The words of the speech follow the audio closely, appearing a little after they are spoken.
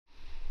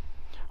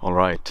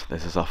Alright,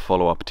 this is a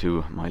follow-up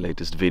to my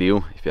latest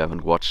video. If you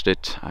haven't watched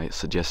it, I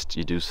suggest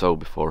you do so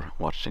before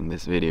watching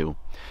this video.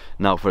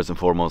 Now, first and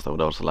foremost, I would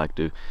also like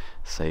to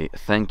say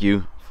thank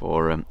you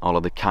for all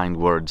of the kind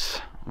words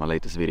on my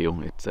latest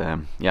video. It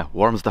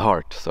warms the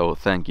heart, so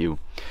thank you.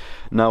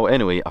 Now,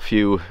 anyway, a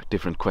few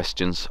different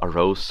questions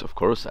arose, of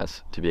course,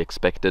 as to be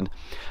expected,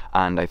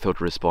 and I thought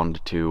to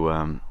respond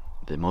to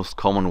the most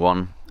common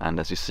one. And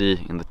as you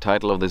see in the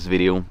title of this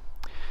video,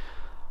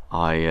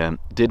 I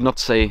did not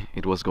say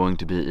it was going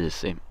to be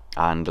easy,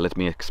 and let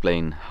me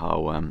explain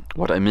how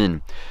what I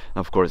mean.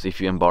 Of course, if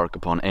you embark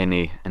upon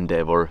any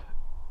endeavor,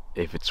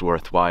 if it's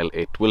worthwhile,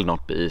 it will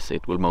not be easy.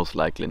 It will most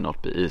likely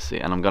not be easy,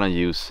 and I'm gonna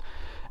use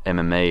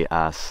MMA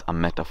as a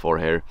metaphor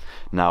here.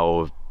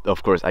 Now,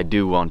 of course, I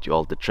do want you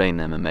all to train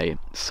MMA,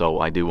 so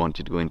I do want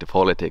you to go into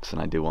politics,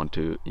 and I do want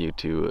you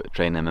to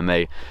train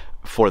MMA.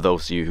 For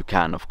those of you who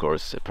can, of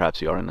course,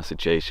 perhaps you are in a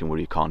situation where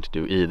you can't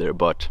do either,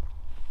 but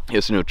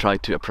just try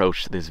to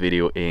approach this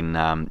video in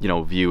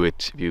view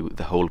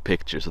the whole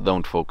picture. So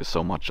don't focus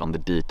so much on the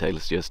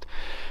details, just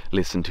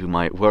listen to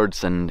my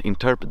words and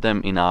interpret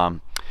them in a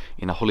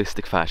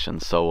holistic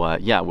fashion. So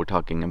we're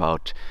talking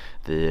about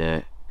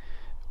we're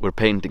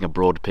painting a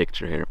broad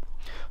picture here.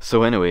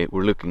 So anyway,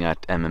 we're looking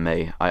at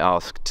MMA. I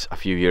asked a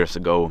few years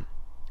ago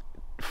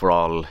for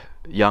all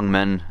young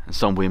men and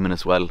some women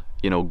as well,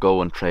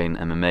 go and train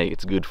MMA,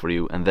 it's good for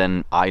you. And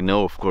then I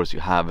know, of course,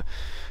 you have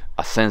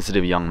a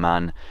sensitive young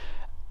man.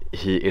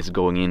 He is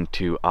going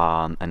into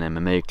an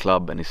MMA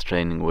club and is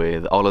training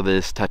with all of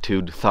these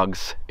tattooed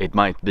thugs. It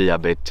might be a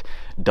bit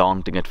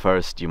daunting at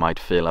first. You might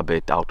feel a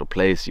bit out of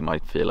place. You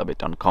might feel a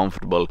bit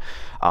uncomfortable.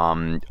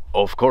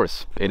 Of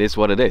course, it is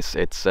what it is.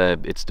 It's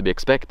to be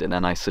expected,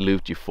 and I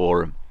salute you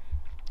for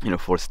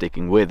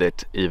sticking with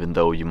it, even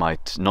though you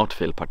might not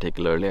feel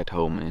particularly at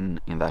home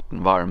in that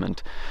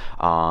environment.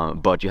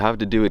 But you have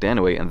to do it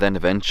anyway, and then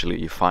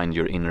eventually you find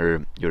your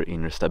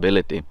inner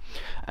stability,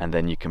 and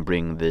then you can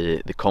bring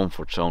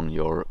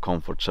your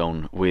comfort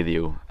zone with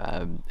you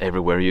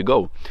everywhere you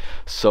go.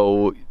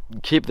 So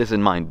keep this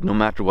in mind no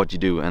matter what you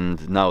do.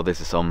 And now this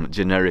is some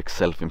generic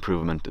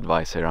self-improvement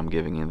advice here I'm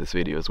giving in this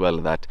video as well,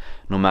 that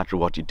no matter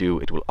what you do,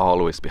 it will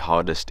always be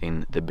hardest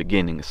in the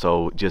beginning.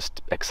 So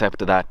just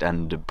accept that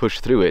and push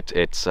through it.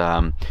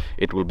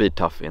 It will be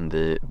tough in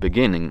the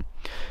beginning.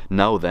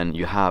 Now then,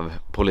 you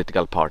have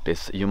political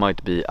parties. You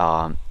might be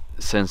a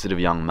sensitive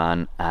young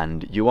man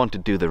and you want to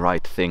do the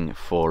right thing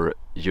for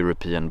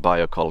European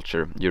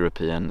bioculture,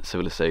 European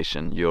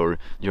civilization, your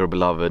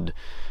beloved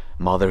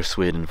mother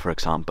Sweden, for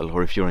example,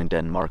 or if you're in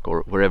Denmark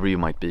or wherever you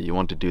might be, you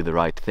want to do the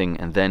right thing,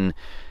 and then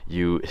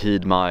you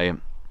heed my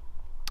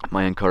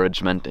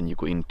encouragement and you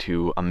go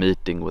into a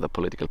meeting with a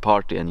political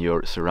party and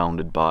you're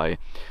surrounded by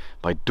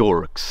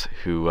dorks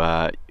who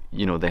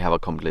they have a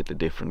completely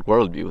different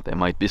worldview. They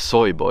might be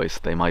soy boys.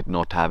 They might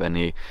not have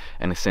any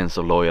sense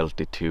of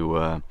loyalty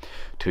to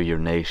your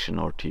nation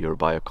or to your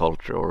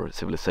bioculture or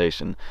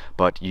civilization.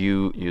 But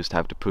you just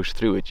have to push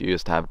through it. You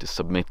just have to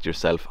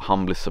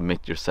humbly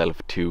submit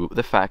yourself to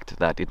the fact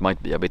that it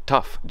might be a bit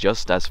tough,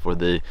 just as for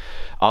the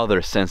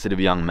other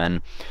sensitive young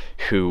men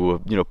who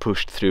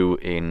pushed through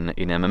in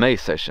MMA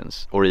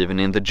sessions, or even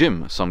in the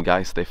gym. Some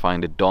guys, they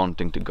find it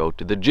daunting to go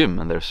to the gym,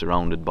 and they're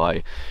surrounded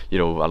by a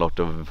lot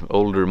of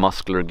older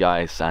muscular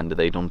guys, and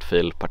they don't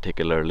feel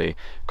particularly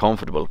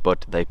comfortable,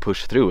 but they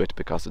push through it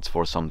because it's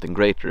for something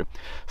greater.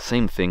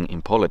 Same thing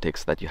in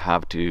politics, that you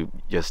have to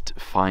just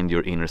find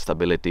your inner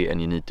stability and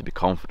you need to be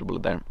comfortable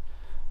there.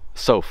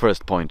 So,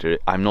 first pointer,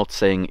 I'm not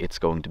saying it's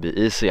going to be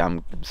easy,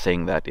 I'm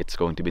saying that it's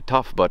going to be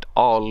tough, but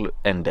all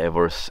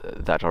endeavors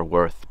that are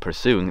worth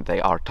pursuing, they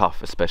are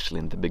tough, especially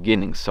in the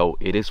beginning. So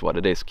it is what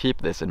it is.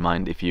 Keep this in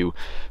mind if you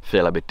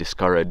feel a bit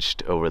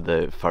discouraged over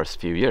the first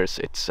few years.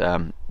 It's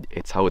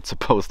how it's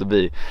supposed to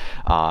be.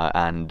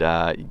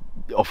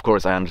 Of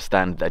course, I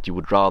understand that you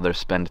would rather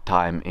spend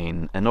time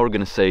in an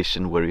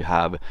organization where you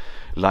have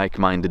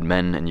like-minded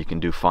men and you can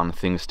do fun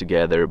things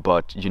together,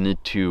 but you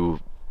need to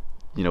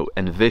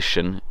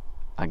envision.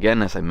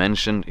 Again, as I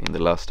mentioned in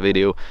the last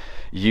video,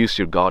 use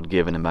your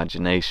God-given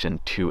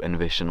imagination to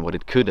envision what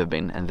it could have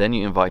been, and then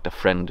you invite a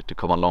friend to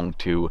come along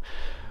to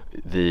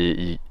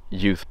the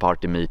youth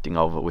party meeting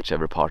of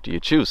whichever party you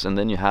choose, and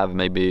then you have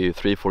maybe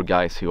 3-4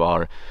 guys who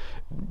are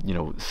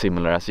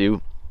similar as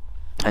you,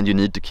 and you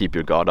need to keep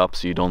your guard up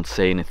so you don't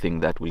say anything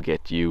that will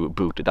get you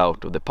booted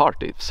out of the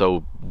party.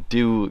 So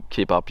do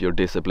keep up your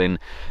discipline.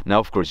 Now,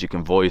 of course, you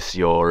can voice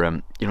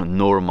your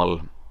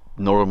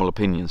normal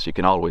opinions. You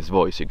can always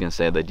voice. You can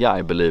say that,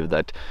 I believe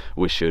that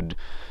we should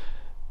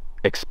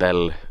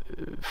expel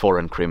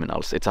foreign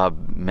criminals. It's a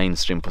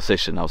mainstream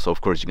position now, so of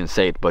course you can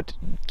say it, but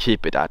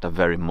keep it at a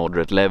very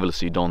moderate level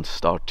so you don't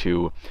start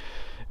to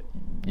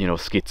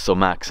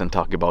schizomax and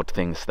talk about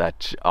things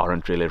that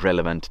aren't really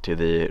relevant to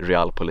the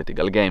real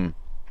political game.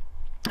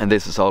 And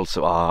this is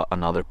also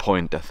another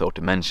point I thought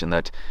to mention,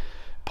 that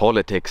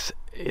politics,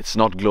 it's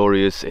not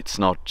glorious, it's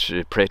not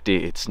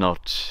pretty, it's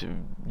not,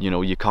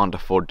 you can't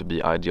afford to be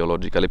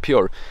ideologically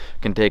pure.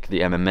 You can take the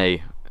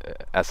MMA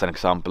as an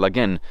example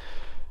again.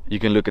 you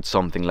can look at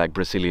something like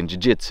Brazilian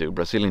Jiu-Jitsu.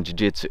 Brazilian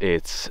Jiu-Jitsu,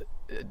 it's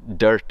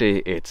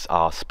dirty, it's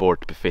a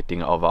sport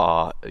befitting of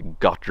a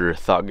gutter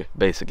thug,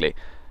 basically.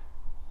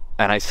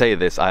 And I say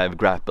this, I have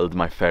grappled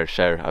my fair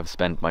share, I've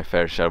spent my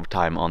fair share of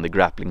time on the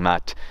grappling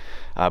mat,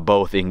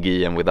 both in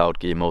gi and without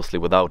gi, mostly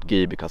without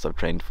gi because I've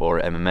trained for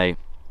MMA.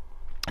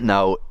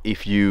 Now,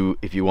 if you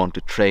want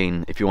to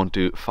train, if you want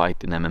to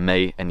fight in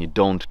MMA and you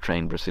don't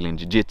train Brazilian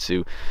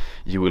Jiu-Jitsu,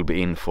 you will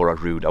be in for a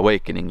rude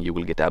awakening. You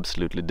will get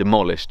absolutely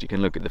demolished. You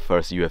can look at the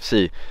first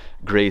UFC.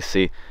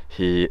 Gracie,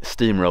 he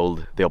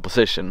steamrolled the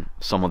opposition.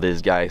 Some of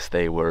these guys,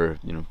 they were,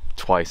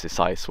 twice his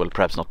size. Well,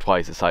 perhaps not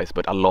twice his size,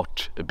 but a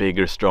lot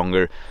bigger,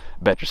 stronger,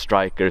 better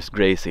strikers.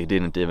 Gracie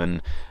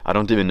I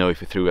don't even know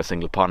if he threw a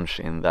single punch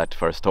in that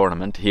first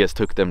tournament. He just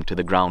took them to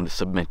the ground,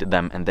 submitted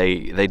them, and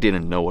they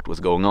didn't know what was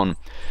going on.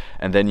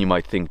 And then you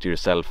might think to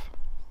yourself,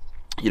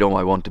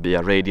 I want to be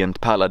a radiant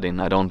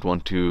paladin. I don't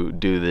want to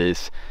do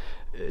these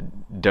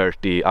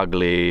dirty,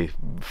 ugly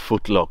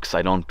footlocks.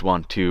 I don't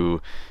want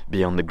to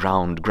be on the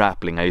ground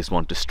grappling. I just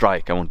want to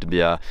strike. I want to be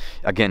a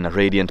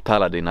radiant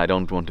paladin. I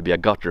don't want to be a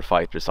gutter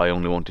fighter, so I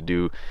only want to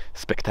do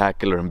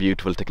spectacular and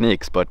beautiful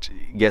techniques. But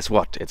guess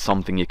what? It's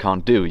something you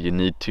can't do. You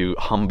need to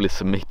humbly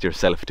submit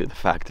yourself to the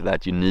fact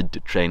that you need to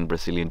train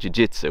Brazilian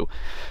Jiu-Jitsu.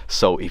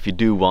 So if you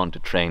do want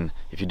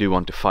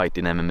to fight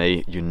in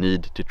MMA, you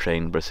need to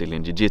train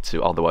Brazilian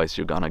Jiu-Jitsu, otherwise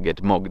you're gonna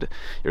get mugged,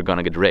 you're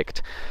gonna get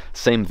wrecked.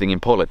 Same thing in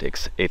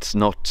politics. It's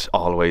not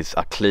always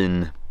a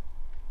clean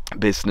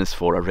business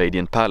for a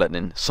radiant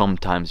paladin.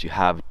 Sometimes you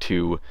have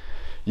to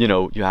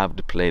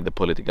play the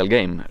political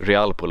game,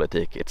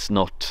 realpolitik. It's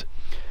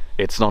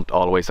not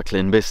always a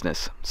clean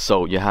business,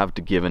 so you have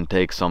to give and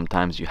take.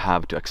 Sometimes you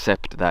have to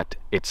accept that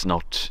it's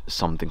not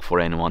something for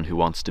anyone who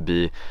wants to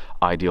be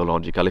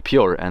ideologically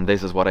pure. And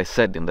this is what I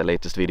said in the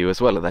latest video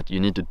as well, that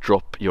you need to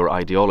drop your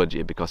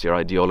ideology, because your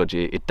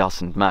ideology, it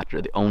doesn't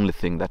matter. The only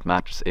thing that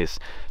matters is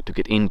to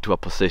get into a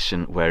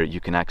position where you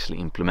can actually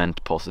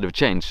implement positive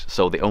change.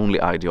 So the only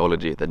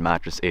ideology that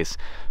matters is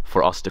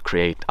for us to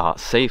create a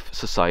safe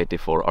society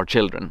for our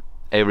children.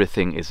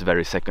 Everything is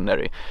very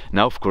secondary.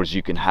 Now, of course,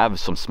 you can have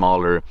some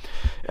smaller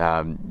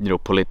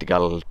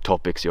political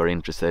topics you're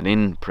interested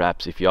in.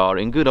 Perhaps if you are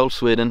in good old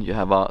Sweden, you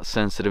have a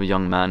sensitive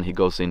young man, he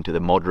goes into the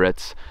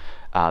moderates.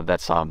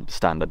 That's a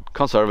standard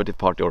conservative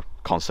party, or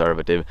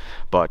conservative,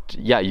 but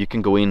yeah, you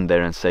can go in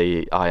there and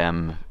say,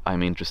 I'm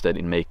interested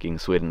in making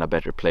Sweden a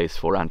better place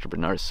for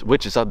entrepreneurs,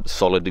 which is a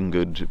solid and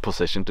good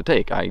position to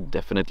take. I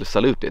definitely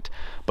salute it.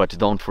 But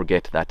don't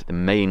forget that the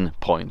main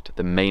point,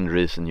 the main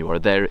reason you are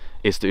there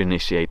is to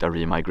initiate a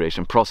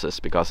remigration process,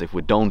 because if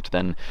we don't,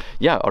 then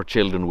our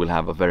children will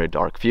have a very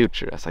dark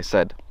future, as I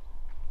said.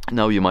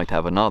 Now you might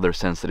have another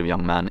sensitive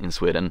young man in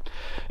Sweden,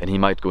 and he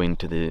might go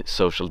into the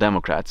Social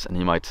Democrats, and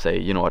he might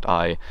say,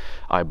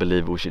 I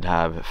believe we should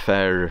have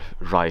fair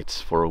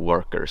rights for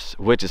workers,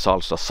 which is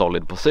also a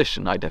solid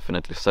position. I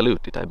definitely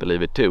salute it, I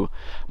believe it too.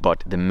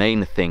 But the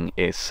main thing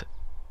is,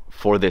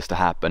 for this to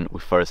happen, we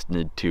first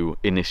need to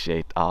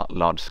initiate a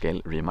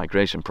large-scale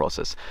remigration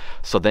process.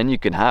 So then you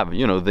can have,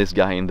 this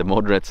guy in the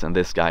moderates and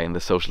this guy in the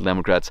Social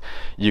Democrats.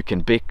 You can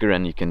bicker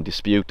and you can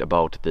dispute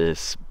about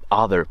these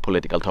other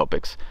political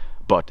topics,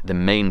 but the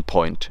main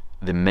point,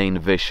 the main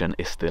vision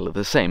is still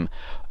the same.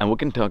 And we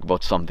can talk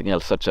about something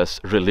else, such as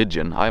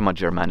religion. I'm a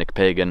Germanic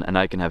pagan, and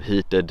I can have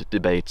heated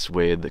debates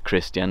with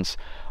Christians,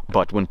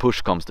 but when push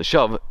comes to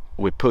shove,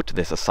 we put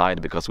this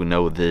aside, because we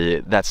know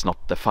that's not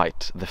the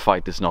fight. The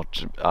fight is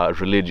not a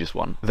religious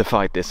one. The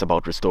fight is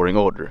about restoring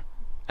order.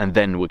 And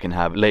then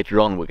later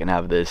on we can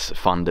have these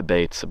fun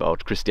debates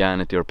about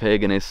Christianity or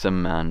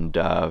paganism and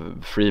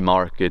free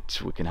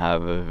market. We can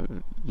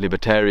have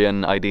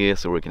libertarian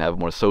ideas, or we can have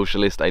more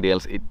socialist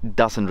ideals. It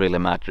doesn't really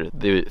matter.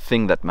 The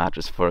thing that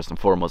matters first and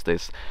foremost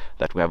is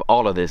that we have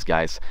all of these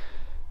guys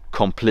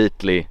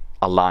completely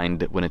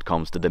aligned when it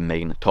comes to the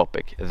main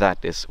topic.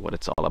 That is what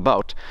it's all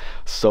about.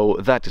 So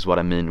that is what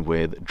I mean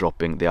with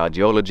dropping the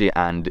ideology,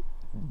 and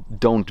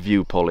don't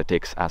view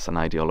politics as an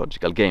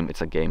ideological game.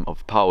 It's a game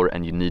of power,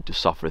 and you need to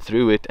suffer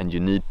through it, and you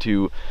need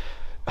to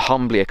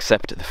humbly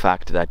accept the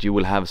fact that you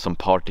will have some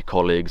party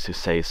colleagues who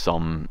say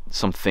some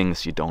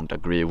things you don't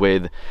agree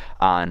with,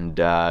 and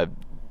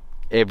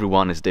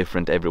everyone is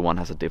different, everyone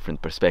has a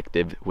different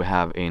perspective. We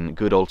have in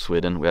good old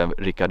Sweden, we have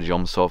Richard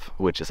Jomshof,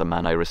 which is a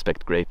man I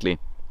respect greatly,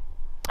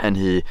 and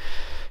he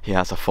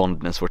has a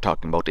fondness for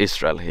talking about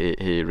Israel.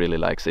 He really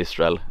likes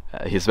Israel.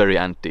 He's very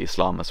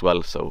anti-Islam as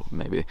well, so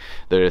maybe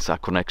there is a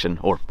connection,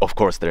 or of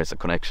course there is a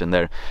connection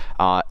there.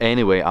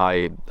 Anyway,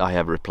 I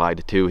have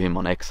replied to him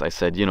on X. I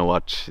said, you know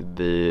what,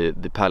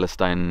 the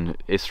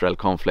Palestine-Israel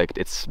conflict,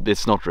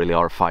 it's not really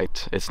our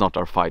fight. It's not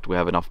our fight. We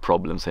have enough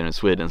problems here in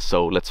Sweden,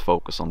 so let's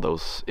focus on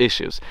those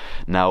issues.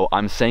 Now,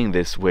 I'm saying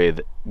this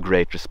with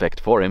great respect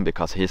for him,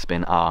 because he's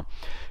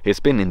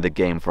been in the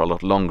game for a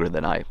lot longer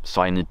than I,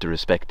 so I need to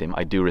respect him.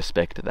 I do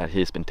respect that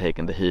he's been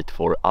taking the heat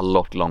for a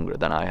lot longer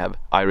than I have.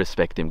 I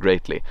respect him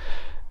greatly.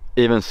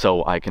 Even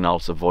so, I can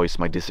also voice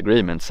my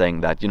disagreement, saying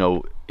that,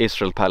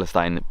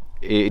 Israel-Palestine,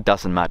 it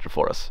doesn't matter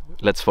for us.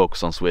 Let's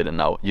focus on Sweden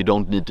now. You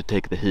don't need to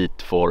take the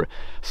heat for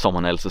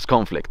someone else's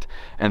conflict.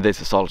 And this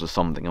is also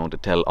something I want to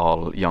tell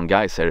all young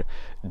guys here.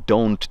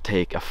 Don't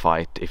take a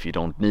fight if you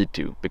don't need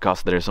to,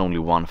 because there is only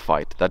one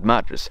fight that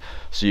matters.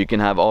 So you can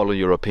have all of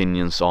your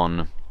opinions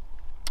on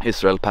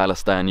Israel,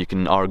 Palestine, you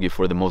can argue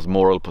for the most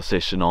moral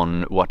position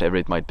on whatever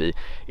it might be.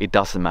 It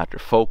doesn't matter.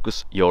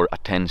 Focus your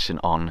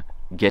attention on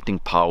getting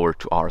power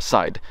to our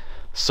side.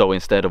 So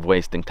instead of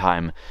wasting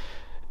time,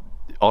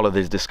 all of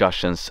these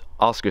discussions,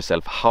 ask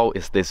yourself, how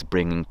is this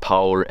bringing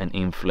power and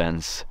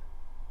influence,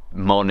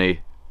 money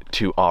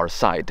to our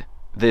side?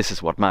 This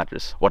is what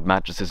matters. What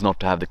matters is not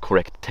to have the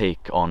correct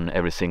take on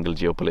every single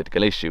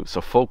geopolitical issue. So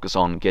focus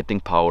on getting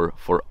power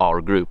for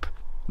our group.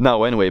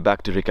 Now anyway,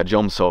 back to Richard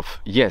Jomshof.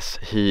 Yes,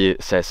 he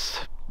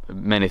says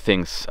many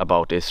things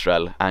about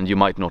Israel and you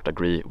might not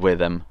agree with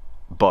them,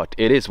 but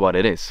it is what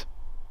it is.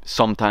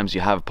 Sometimes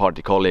you have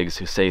party colleagues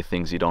who say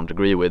things you don't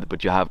agree with,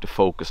 but you have to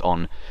focus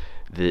on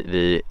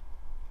the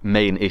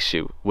main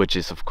issue, which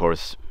is of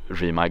course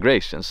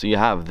remigration. So you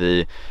have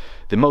the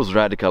most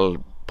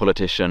radical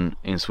politician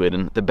in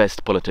Sweden, the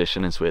best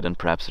politician in Sweden,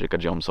 perhaps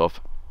Richard Jomshof.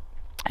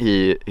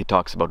 He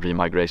talks about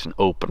remigration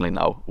openly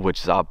now,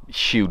 which is a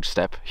huge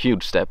step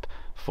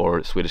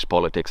for Swedish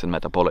politics and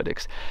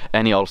metapolitics.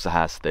 And he also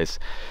has this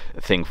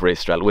thing for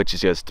Israel, which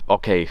is just,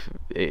 okay,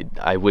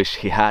 I wish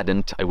he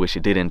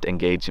didn't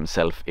engage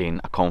himself in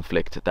a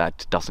conflict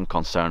that doesn't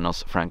concern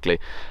us, frankly,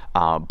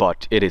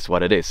 but it is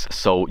what it is.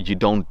 So you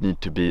don't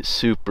need to be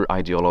super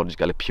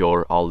ideologically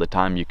pure all the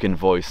time. You can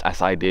voice,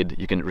 as I did,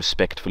 you can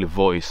respectfully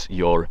voice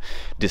your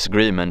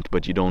disagreement,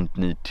 but you don't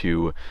need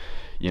to,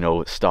 you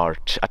know,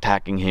 start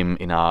attacking him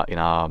in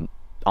a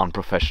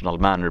unprofessional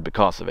manner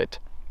because of it.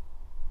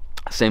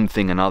 Same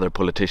thing, another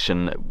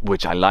politician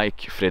which I like,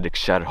 Fredrik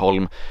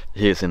Kärrholm.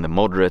 He is in the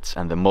moderates,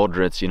 and the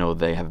moderates, you know,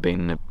 they have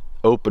been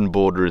open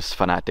borders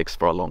fanatics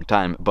for a long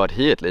time, but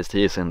he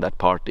is in that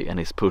party and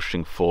is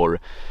pushing for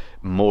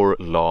more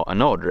law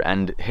and order.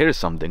 And here's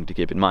something to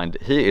keep in mind.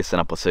 He is in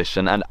a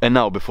position, and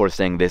now before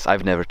saying this,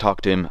 I've never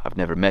talked to him, I've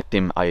never met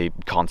him, I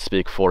can't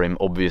speak for him,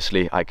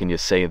 obviously. I can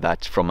just say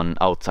that from an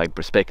outside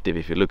perspective,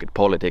 if you look at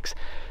politics,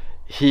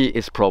 he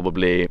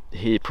probably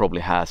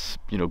has,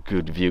 you know,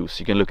 good views.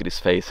 You can look at his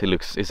face.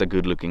 He's a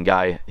good-looking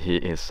guy. He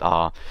is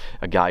a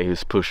guy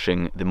who's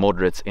pushing the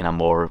moderates in a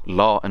more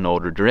law and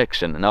order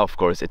direction. Now, of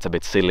course, it's a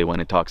bit silly when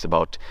he talks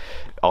about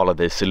all of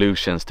the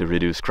solutions to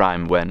reduce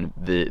crime when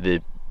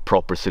the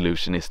proper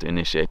solution is to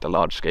initiate a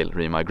large-scale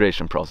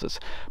remigration process.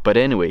 But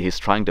anyway, he's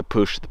trying to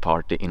push the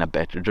party in a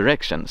better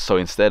direction. So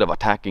instead of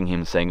attacking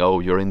him, saying, oh,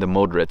 you're in the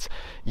moderates,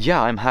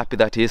 yeah, I'm happy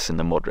that he is in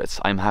the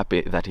moderates. I'm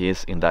happy that he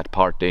is in that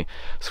party,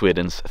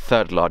 Sweden's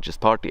third largest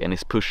party, and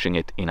is pushing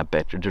it in a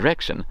better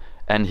direction.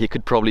 And he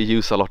could probably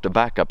use a lot of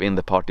backup in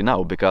the party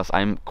now, because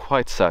I'm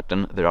quite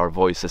certain there are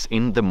voices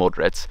in the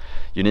moderates.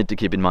 You need to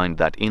keep in mind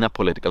that in a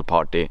political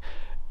party,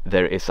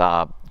 there is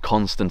a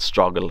constant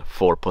struggle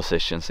for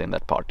positions in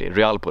that party.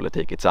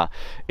 Realpolitik,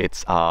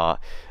 it's a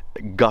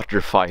gutter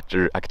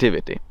fighter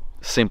activity.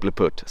 Simply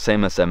put,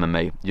 same as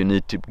MMA, you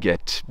need to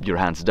get your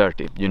hands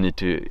dirty. You need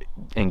to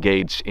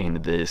engage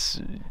in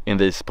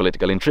these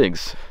political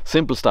intrigues.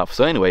 Simple stuff.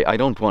 So anyway, I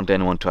don't want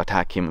anyone to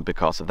attack him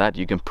because of that.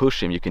 You can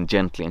push him, you can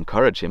gently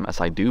encourage him, as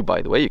I do,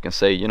 by the way. You can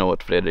say, you know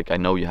what, Fredrik, I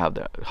know you have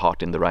the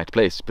heart in the right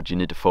place, but you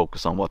need to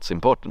focus on what's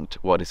important.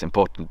 What is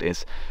important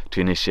is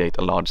to initiate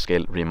a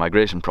large-scale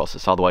remigration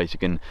process. Otherwise, you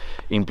can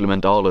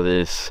implement all of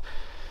these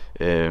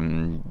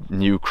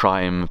new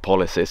crime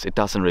policies. It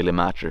doesn't really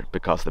matter,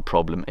 because the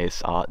problem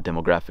is a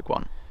demographic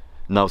one.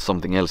 Now,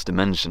 something else to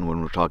mention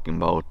when we're talking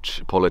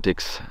about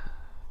politics,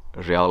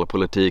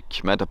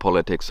 realpolitik,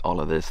 metapolitics, all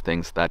of these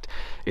things, that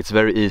it's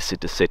very easy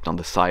to sit on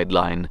the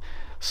sideline.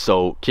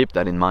 So keep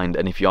that in mind.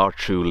 And if you are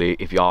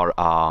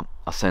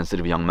a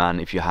sensitive young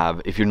man, if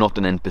you're not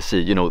an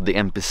NPC, you know, the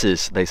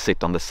NPCs, they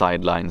sit on the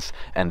sidelines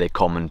and they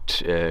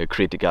comment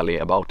critically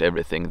about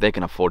everything. They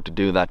can afford to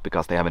do that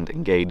because they haven't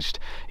engaged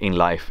in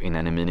life in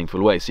any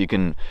meaningful way. So you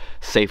can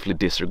safely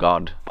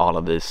disregard all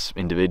of these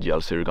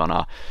individuals who are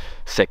gonna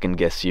second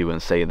guess you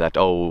and say that,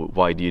 oh,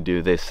 why do you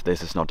do this?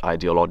 This is not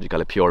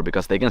ideologically pure,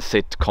 because they can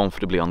sit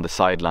comfortably on the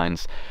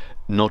sidelines,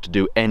 not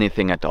do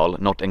anything at all,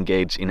 not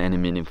engage in any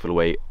meaningful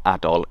way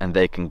at all, and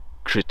they can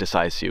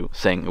criticize you,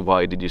 saying,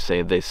 why did you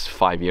say this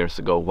 5 years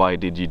ago? Why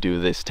did you do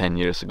this 10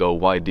 years ago?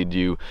 Why did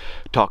you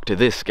talk to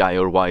this guy?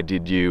 Or why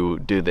did you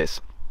do this?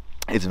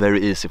 It's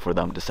very easy for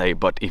them to say,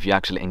 but if you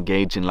actually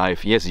engage in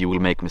life, yes, you will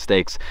make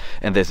mistakes,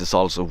 and this is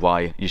also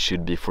why you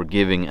should be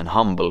forgiving and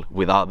humble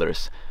with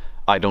others.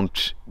 I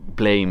don't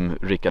blame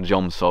Richard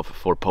Jomshof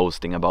for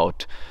posting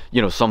about,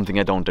 you know, something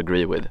I don't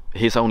agree with.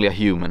 He's only a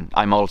human.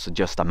 I'm also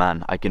just a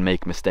man. I can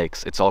make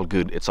mistakes. It's all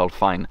good. It's all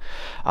fine.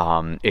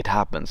 It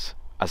happens.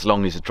 As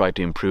long as you try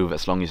to improve,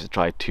 as long as you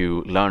try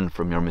to learn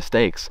from your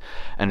mistakes.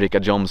 And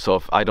Richard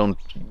Jomshof,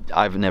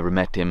 I've never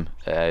met him,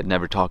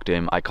 never talked to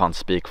him, I can't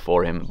speak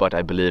for him, but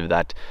I believe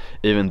that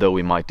even though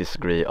we might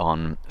disagree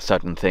on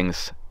certain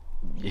things,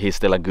 he's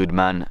still a good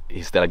man,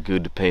 he's still a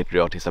good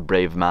patriot, he's a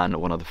brave man,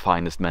 one of the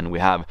finest men we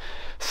have,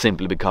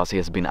 simply because he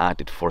has been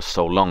at it for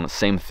so long.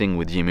 Same thing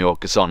with Jimmy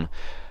Åkesson.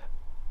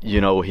 You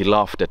know, he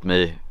laughed at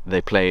me.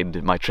 They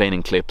played my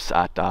training clips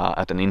at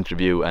an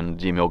interview, and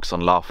Jimmy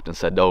Åkesson laughed and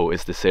said, "Oh,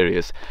 is this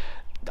serious?"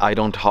 I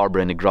don't harbor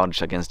any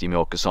grudge against Jimmy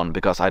Åkesson,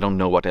 because I don't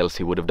know what else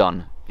he would have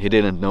done. He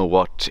didn't know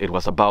what it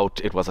was about.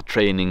 It was a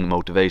training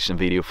motivation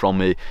video from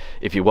me.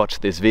 If you watch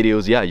these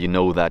videos, yeah, you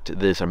know that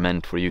these are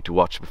meant for you to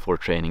watch before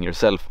training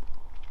yourself.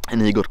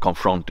 And he got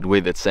confronted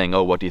with it, saying,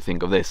 "Oh, what do you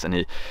think of this?"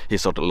 And he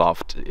sort of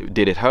laughed.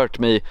 Did it hurt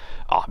me?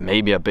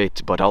 Maybe a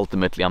bit, but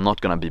ultimately I'm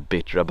not gonna be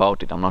bitter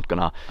about it. I'm not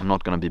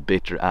gonna be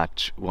bitter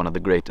at one of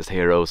the greatest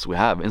heroes we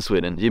have in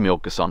Sweden, Jimmy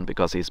Åkesson,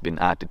 because he's been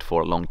at it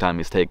for a long time.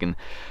 He's taken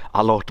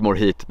a lot more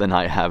heat than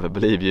I have.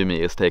 Believe you me,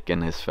 he's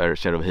taken his fair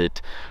share of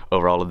heat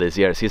over all of these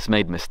years. He's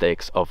made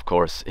mistakes, of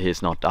course.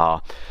 He's not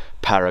a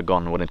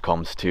paragon when it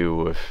comes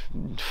to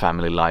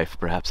family life,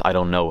 perhaps. I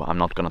don't know. I'm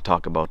not going to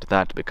talk about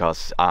that,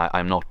 because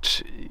I'm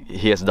not,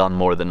 he has done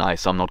more than I,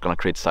 so I'm not going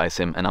to criticize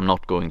him, and I'm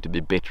not going to be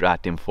bitter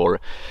at him for,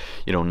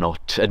 you know,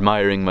 not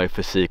admiring my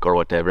physique or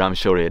whatever. I'm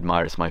sure he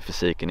admires my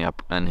physique,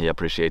 and he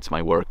appreciates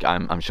my work.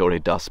 I'm sure he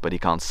does, but he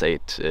can't say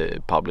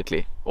it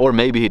publicly. Or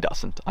maybe he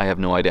doesn't. I have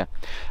no idea.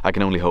 I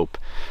can only hope.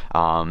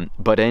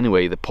 But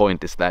anyway, the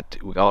point is that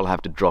we all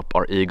have to drop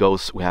our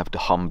egos. We have to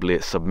humbly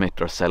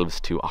submit ourselves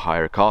to a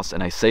higher cause.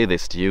 And I say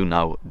this to you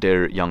now,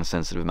 dear young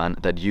sensitive man,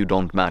 that you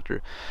don't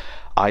matter.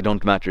 I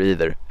don't matter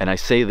either. And I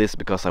say this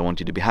because I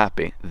want you to be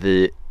happy.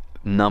 The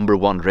number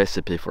one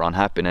recipe for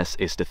unhappiness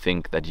is to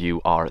think that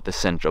you are the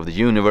center of the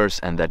universe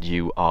and that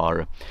you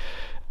are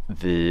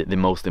the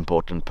most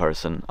important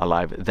person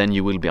alive. Then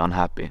you will be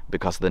unhappy,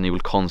 because then you will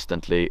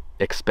constantly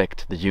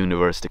expect the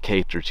universe to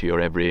cater to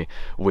your every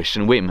wish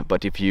and whim.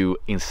 But if you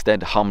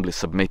instead humbly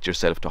submit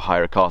yourself to a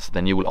higher cause,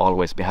 then you will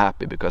always be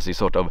happy, because you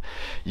sort of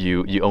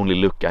you only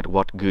look at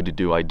what good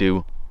do I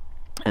do,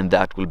 and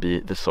that will be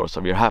the source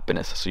of your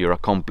happiness. So your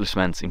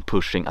accomplishments in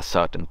pushing a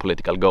certain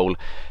political goal,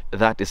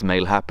 that is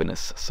male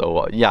happiness.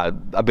 So yeah,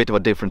 a bit of a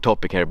different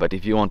topic here, but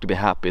if you want to be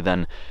happy,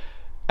 then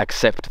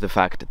accept the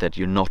fact that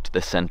you're not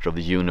the center of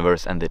the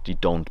universe and that you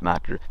don't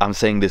matter. I'm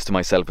saying this to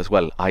myself as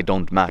well. I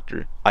don't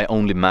matter. I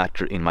only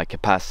matter in my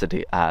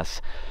capacity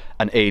as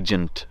an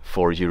agent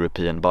for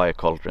European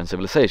bioculture and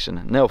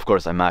civilization. Now, of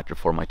course, I matter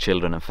for my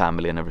children and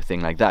family and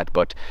everything like that,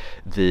 but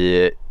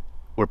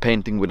we're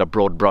painting with a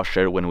broad brush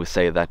here when we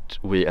say that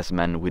we as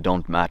men, we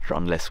don't matter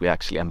unless we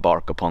actually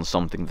embark upon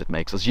something that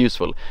makes us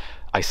useful.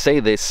 I say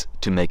this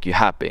to make you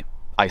happy.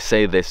 I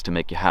say this to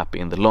make you happy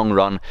in the long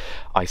run.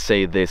 I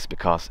say this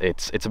because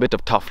it's a bit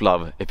of tough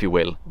love, if you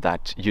will,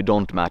 that you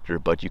don't matter,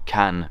 but you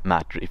can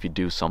matter if you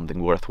do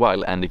something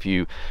worthwhile. And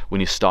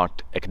when you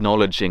start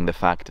acknowledging the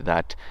fact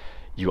that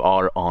you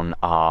are on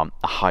a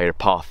higher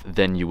path,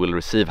 then you will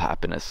receive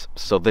happiness.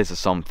 So this is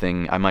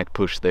something, I might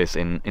push this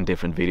in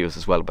different videos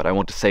as well, but I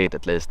want to say it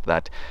at least,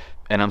 that,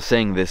 and I'm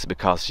saying this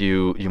because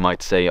you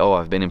might say, "Oh,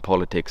 I've been in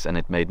politics and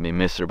it made me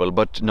miserable,"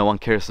 but no one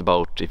cares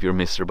about if you're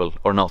miserable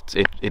or not.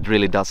 It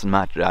really doesn't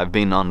matter. I've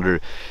been under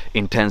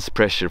intense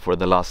pressure for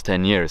the last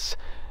 10 years.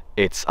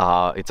 It's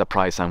a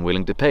price I'm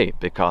willing to pay,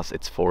 because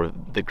it's for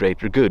the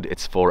greater good.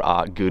 It's for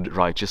a good,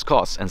 righteous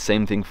cause. And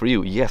same thing for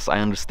you. Yes, I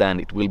understand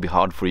it will be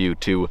hard for you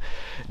to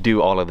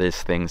do all of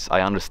these things.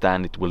 I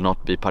understand it will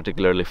not be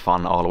particularly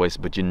fun always,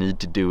 but you need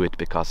to do it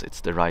because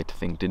it's the right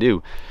thing to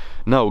do.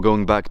 Now,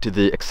 going back to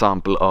the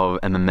example of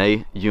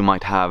MMA, you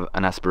might have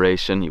an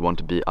aspiration. You want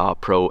to be a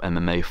pro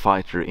MMA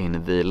fighter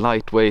in the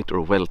lightweight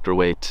or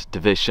welterweight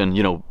division,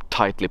 you know,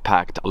 tightly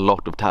packed, a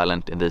lot of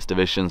talent in these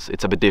divisions.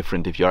 It's a bit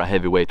different if you're a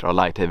heavyweight or a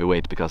light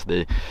heavyweight, because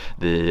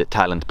the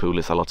talent pool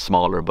is a lot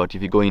smaller. But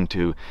if you go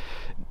into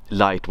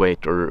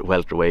lightweight or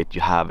welterweight,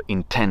 you have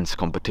intense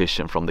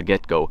competition from the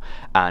get-go,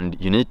 and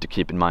you need to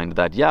keep in mind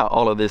that, yeah,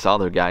 all of these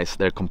other guys,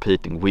 they're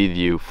competing with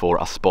you for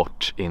a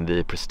spot in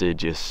the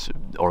prestigious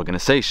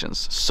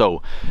organizations.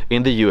 So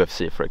in the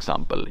UFC, for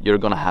example, you're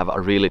gonna have a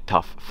really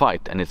tough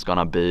fight, and it's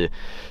gonna be,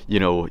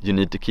 you know, you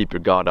need to keep your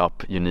guard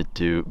up, you need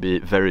to be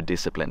very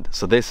disciplined.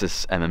 So this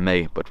is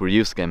MMA, but we're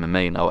using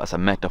MMA now as a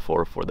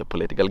metaphor for the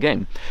political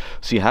game.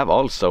 So you have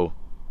also,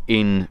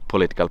 in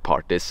political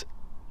parties,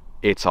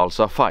 it's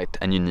also a fight,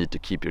 and you need to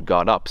keep your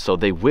guard up. So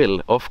they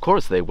will, of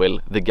course they will,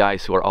 the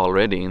guys who are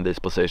already in these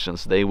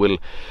positions, they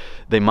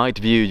might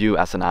view you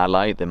as an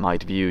ally, they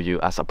might view you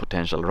as a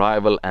potential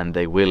rival, and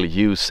they will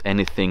use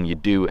anything you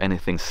do,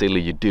 anything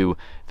silly you do,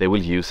 they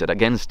will use it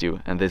against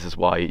you. And this is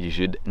why you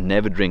should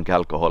never drink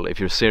alcohol. If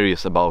you're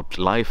serious about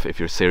life, if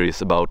you're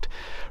serious about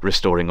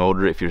restoring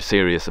order, if you're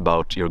serious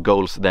about your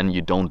goals, then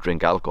you don't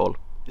drink alcohol.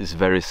 It's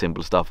very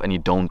simple stuff. And you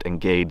don't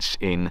engage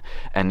in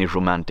any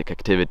romantic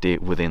activity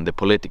within the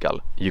political.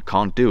 You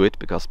can't do it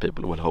because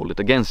people will hold it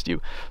against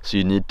you. So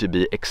you need to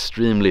be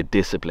extremely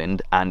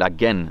disciplined. And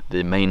again,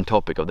 the main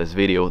topic of this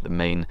video,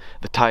 the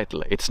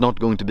title, it's not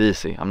going to be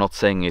easy. I'm not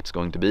saying it's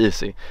going to be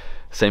easy.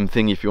 Same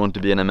thing if you want to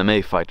be an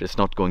MMA fighter, it's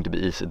not going to be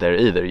easy there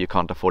either. You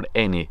can't afford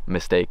any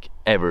mistake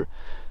ever.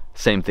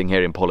 Same thing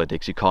here in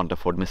politics. You can't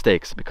afford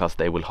mistakes because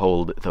they will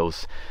hold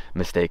those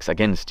mistakes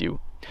against you.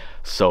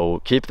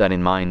 So keep that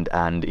in mind,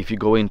 and if you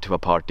go into a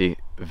party,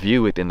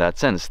 view it in that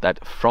sense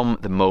that from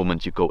the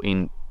moment you go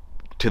in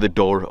to the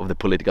door of the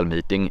political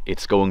meeting,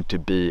 it's going to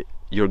be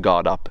your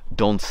guard up.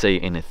 Don't say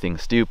anything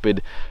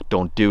stupid,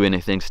 don't do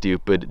anything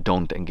stupid,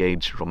 don't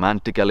engage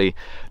romantically,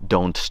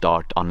 don't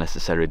start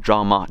unnecessary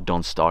drama,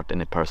 don't start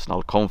any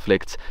personal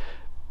conflicts.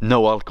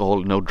 No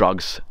alcohol, no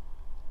drugs,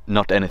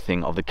 not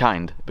anything of the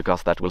kind,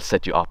 because that will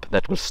set you up,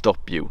 that will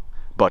stop you.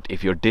 But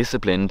if you're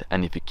disciplined,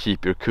 and if you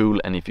keep your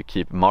cool, and if you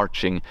keep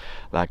marching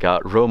like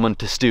a Roman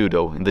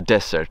testudo in the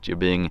desert, you're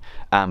being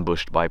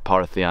ambushed by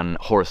Parthian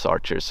horse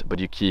archers, but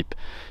you keep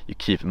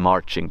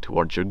marching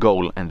towards your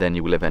goal, and then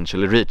you will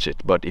eventually reach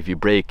it. But if you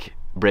break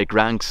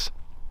ranks,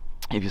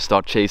 if you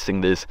start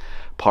chasing these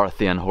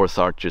Parthian horse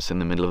archers in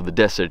the middle of the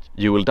desert,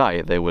 you will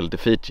die, they will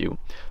defeat you.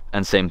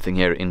 And same thing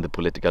here in the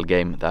political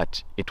game,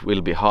 that it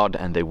will be hard,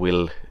 and they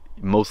will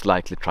most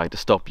likely try to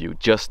stop you,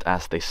 just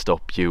as they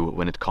stop you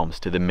when it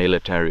comes to the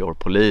military or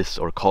police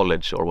or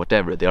college or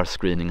whatever. They are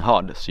screening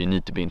hard, so you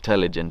need to be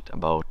intelligent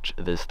about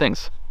these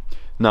things.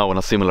 Now, on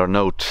a similar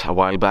note, a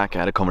while back I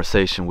had a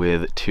conversation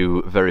with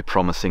two very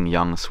promising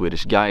young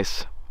Swedish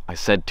guys. I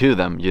said to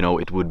them, you know,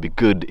 it would be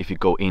good if you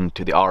go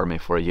into the army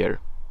for a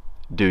year,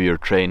 do your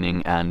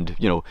training and,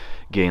 you know,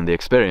 gain the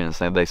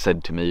experience. And they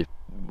said to me,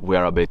 we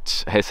are a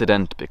bit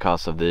hesitant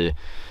because of the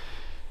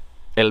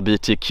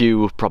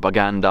LGBTQ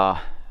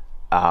propaganda,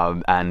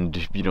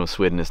 and you know,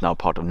 Sweden is now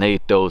part of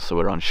NATO, so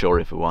we're unsure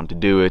if we want to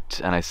do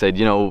it. And I said,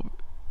 you know,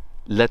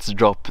 let's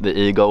drop the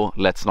ego,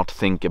 let's not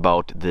think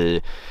about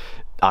the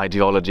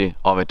ideology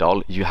of it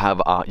all. You have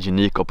a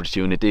unique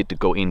opportunity to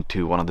go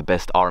into one of the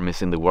best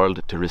armies in the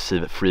world, to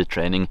receive free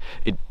training.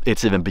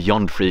 It's even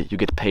beyond free, you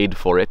get paid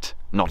for it.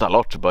 Not a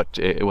lot, but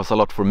it was a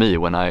lot for me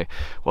when I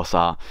was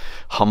a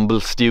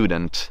humble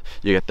student.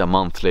 You get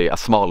a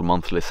small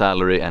monthly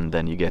salary, and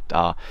then you get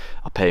a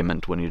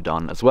payment when you're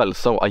done as well.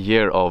 So a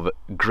year of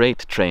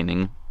great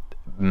training,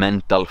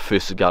 mental,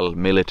 physical,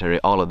 military,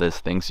 all of these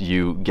things.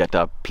 You get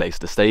a place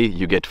to stay,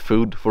 you get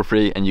food for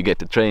free, and you get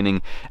the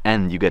training,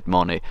 and you get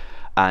money.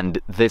 And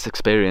this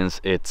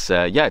experience, it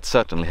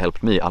certainly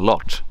helped me a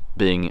lot,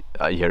 being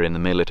a year in the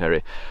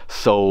military.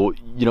 So,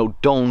 you know,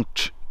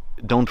 don't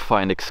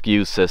find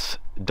excuses.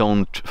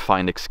 Don't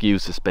find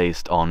excuses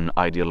based on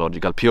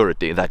ideological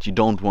purity, that you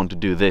don't want to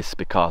do this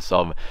because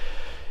of,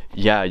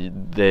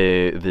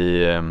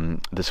 the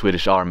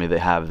Swedish army, they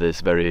have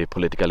this very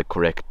politically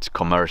correct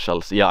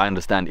commercials. Yeah, I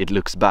understand it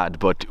looks bad,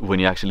 but when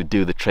you actually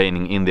do the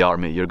training in the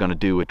army, you're gonna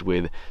do it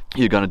with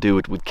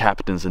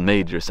captains and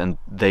majors, and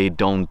they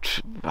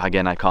don't,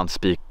 again, I can't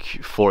speak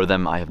for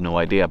them, I have no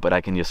idea, but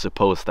I can just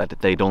suppose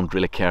that they don't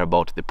really care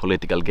about the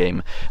political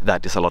game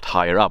that is a lot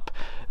higher up.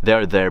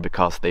 They're there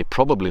because they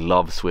probably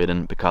love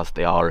Sweden, because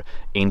they are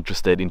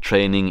interested in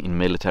training in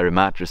military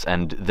matters,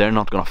 and they're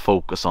not gonna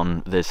focus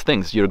on these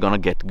things. You're gonna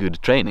get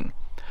good training.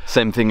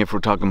 Same thing if we're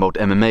talking about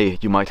MMA.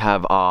 You might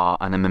have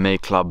an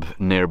MMA club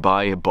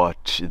nearby,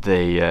 but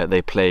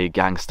they play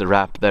gangster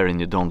rap there,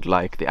 and you don't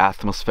like the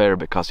atmosphere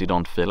because you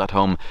don't feel at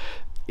home.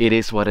 It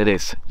is what it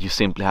is. You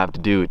simply have to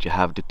do it. You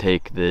have to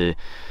take the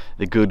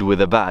good with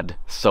the bad.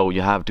 So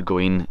you have to go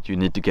in, you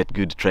need to get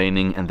good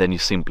training, and then you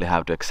simply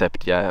have to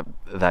accept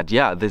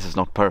that this is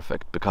not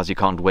perfect, because you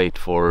can't wait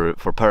for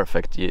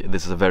perfect.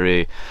 This is a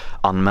very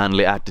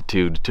unmanly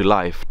attitude to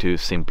life, to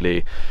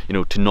simply, you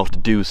know, to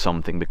not do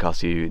something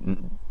because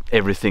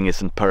everything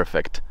isn't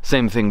perfect.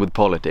 Same thing with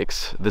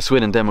politics. The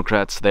Sweden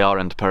Democrats, they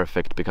aren't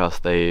perfect because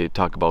they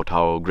talk about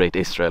how great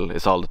Israel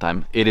is all the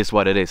time. It is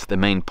what it is. The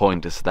main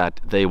point is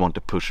that they want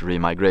to push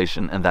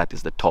remigration, and that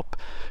is the top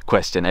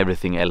question.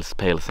 Everything else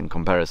pales in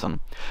comparison.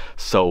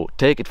 So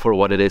take it for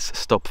what it is.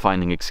 Stop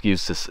finding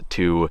excuses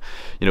to,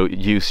 you know,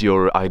 use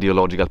your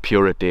ideological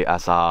purity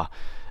as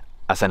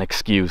an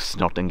excuse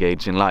not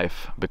engage in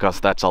life, because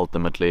that's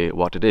ultimately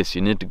what it is.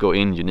 You need to go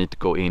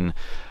in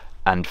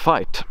and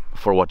fight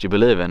for what you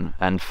believe in.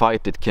 And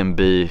fight, it can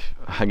be,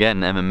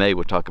 again, MMA,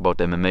 we'll talk about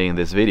MMA in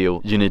this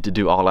video. You need to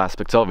do all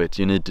aspects of it.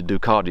 You need to do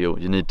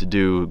cardio, you need to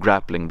do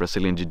grappling,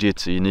 Brazilian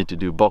Jiu-Jitsu, you need to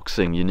do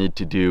boxing, you need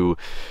to do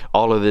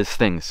all of these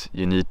things.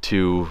 You need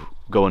to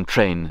go and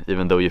train,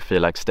 even though you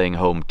feel like staying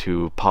home,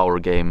 to Power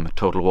Game,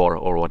 Total War,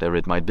 or whatever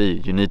it might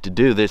be. You need to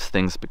do these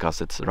things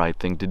because it's the right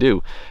thing to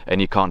do,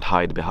 and you can't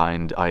hide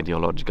behind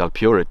ideological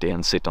purity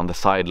and sit on the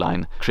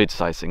sideline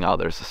criticizing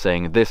others,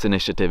 saying this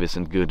initiative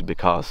isn't good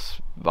because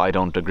I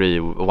don't agree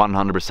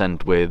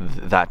 100%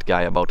 with that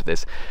guy about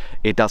this.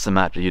 It doesn't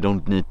matter. You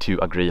don't need to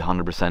agree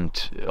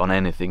 100% on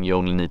anything. You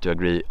only need to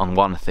agree on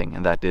one thing,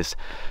 and that is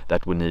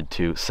that we need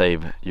to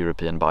save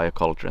European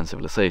bioculture and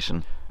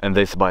civilization. And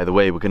this, by the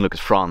way, we can look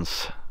at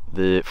France.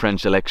 the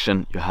French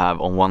election, you have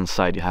on one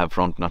side you have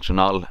Front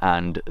National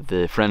and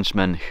the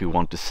Frenchmen who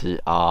want to see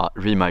a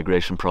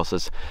remigration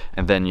process,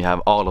 and then you have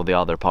all of the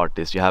other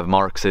parties. You have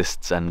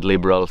Marxists and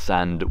liberals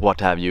and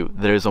what have you.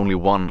 There is only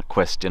one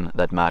question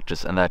that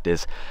matters, and that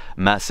is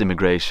mass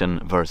immigration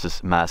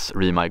versus mass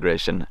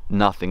remigration.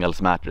 Nothing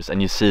else matters,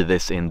 and you see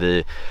this in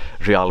the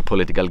real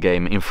political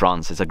game in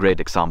France. It's a great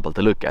example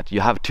to look at.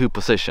 You have two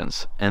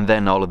positions, and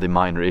then all of the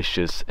minor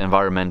issues,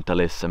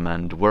 environmentalism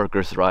and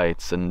workers'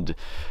 rights and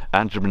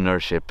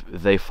entrepreneurship,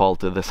 they fall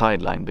to the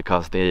sideline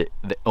because the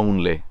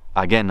only,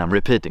 again I'm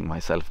repeating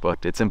myself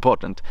but it's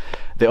important,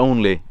 the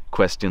only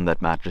question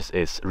that matters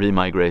is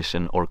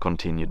remigration or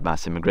continued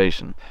mass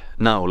immigration.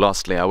 Now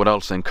lastly, I would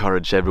also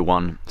encourage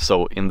everyone,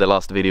 so in the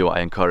last video I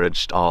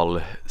encouraged all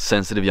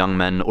sensitive young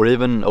men or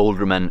even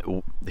older men,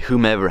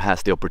 whomever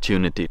has the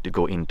opportunity to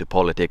go into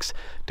politics,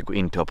 to go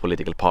into a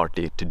political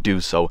party, to do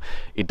so.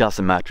 It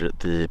doesn't matter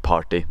the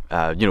party,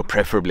 you know,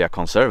 preferably a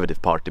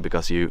conservative party,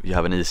 because you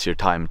have an easier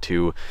time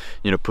to,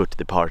 you know, put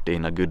the party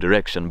in a good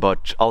direction,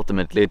 but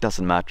ultimately it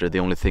doesn't matter. The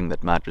only thing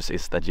that matters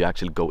is that you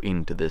actually go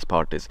into these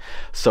parties.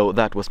 So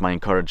that was my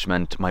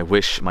encouragement, my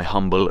wish, my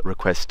humble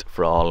request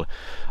for all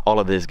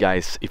of these guys.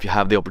 If you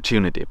have the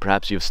opportunity,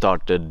 perhaps you've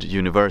started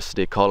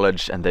university,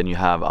 college, and then you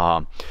have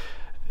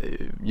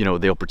you know,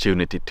 the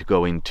opportunity to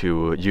go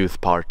into youth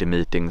party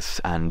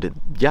meetings, and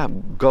yeah,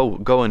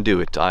 go and do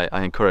it. I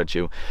encourage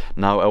you.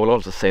 Now I will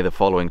also say the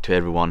following to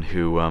everyone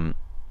who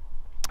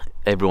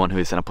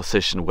is in a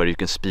position where you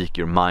can speak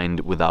your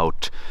mind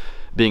without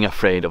being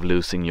afraid of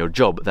losing your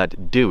job,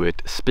 that do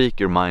it. Speak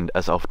your mind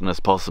as often as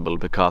possible,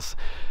 because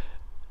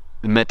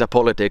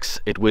metapolitics,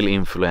 it will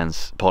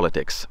influence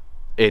politics.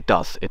 It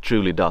does, it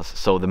truly does.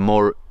 So the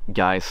more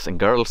guys and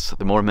girls,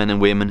 the more men and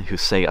women who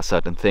say a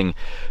certain thing,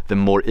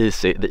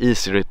 the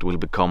easier it will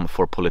become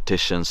for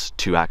politicians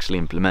to actually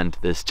implement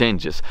these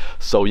changes.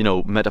 So, you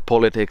know,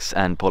 metapolitics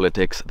and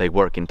politics, they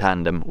work in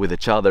tandem with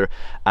each other,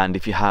 and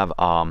if you have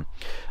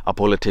a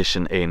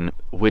politician in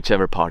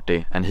whichever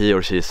party and he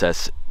or she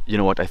says, you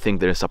know what, I think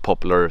there is a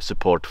popular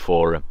support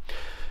for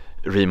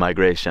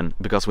remigration,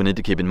 because we need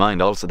to keep in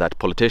mind also that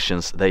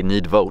politicians, they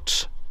need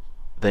votes.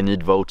 They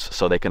need votes,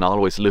 so they can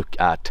always look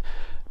at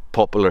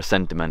popular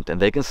sentiment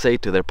and they can say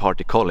to their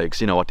party colleagues,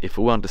 you know what, if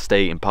we want to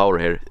stay in power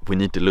here, we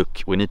need to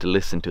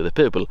listen to the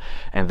people.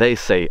 And they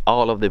say,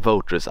 all of the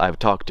voters I've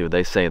talked to,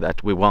 they say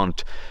that we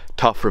want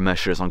tougher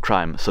measures on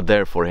crime, so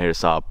therefore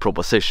here's a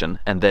proposition.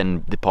 And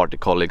then the party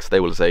colleagues, they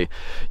will say,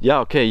 yeah,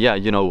 okay, yeah,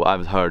 you know,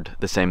 I've heard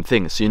the same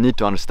thing. So you need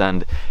to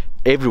understand,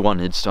 everyone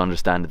needs to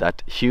understand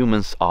that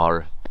humans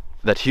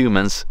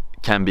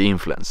can be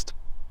influenced.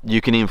 You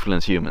can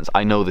influence humans.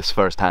 I know this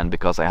firsthand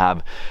because I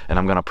have, and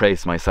I'm gonna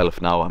praise myself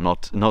now. I'm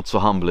not so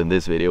humble in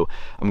this video.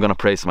 I'm gonna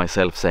praise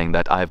myself, saying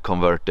that I've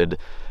converted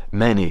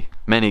many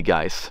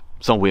guys,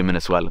 some women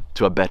as well,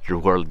 to a better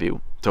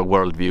worldview, to a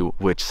worldview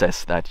which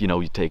says that, you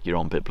know, you take your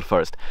own people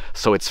first.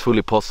 So it's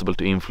fully possible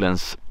to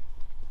influence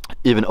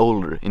even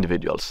older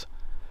individuals.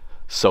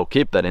 So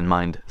keep that in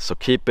mind. So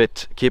keep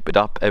it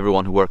up,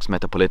 everyone who works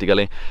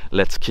metapolitically.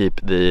 Let's keep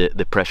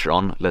the pressure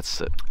on.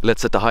 Let's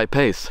set a high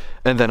pace.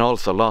 And then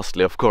also,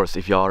 lastly, of course,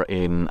 if you are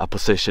in a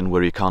position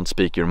where you can't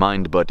speak your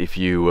mind, but if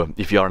you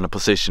are in a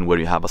position where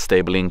you have a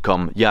stable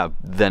income, yeah,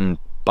 then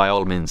by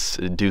all means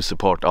do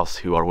support us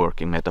who are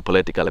working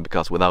metapolitically,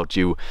 because without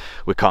you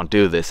we can't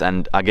do this.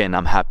 And again,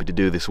 I'm happy to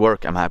do this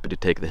work, I'm happy to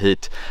take the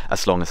hit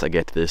as long as I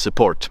get the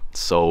support.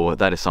 So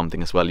that is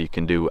something as well you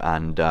can do,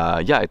 and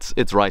yeah,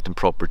 it's right and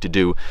proper to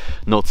do.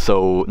 Not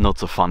so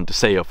fun to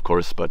say, of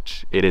course,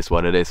 but it is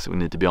what it is. We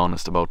need to be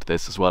honest about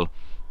this as well.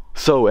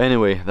 So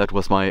anyway, that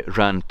was my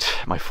rant,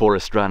 my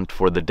forest rant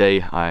for the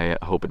day. I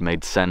hope it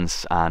made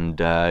sense, and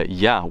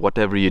yeah,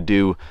 whatever you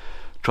do,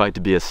 try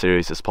to be as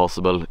serious as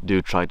possible. Do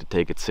try to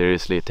take it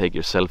seriously, take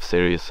yourself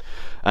serious,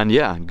 and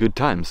yeah, good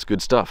times, good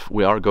stuff.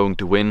 We are going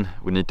to win.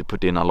 We need to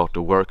put in a lot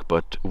of work,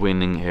 but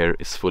winning here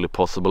is fully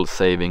possible.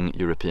 Saving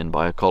European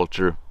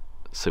bioculture,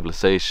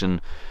 civilization,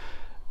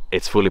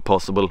 it's fully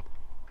possible.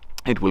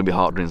 It will be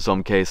harder in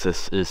some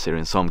cases, easier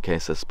in some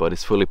cases, but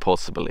it's fully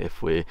possible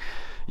if we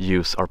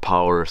use our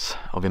powers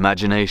of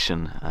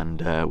imagination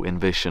and we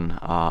envision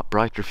a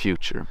brighter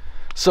future.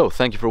 So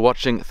thank you for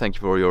watching, thank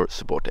you for your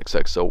support,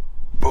 XXO.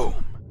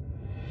 Boom.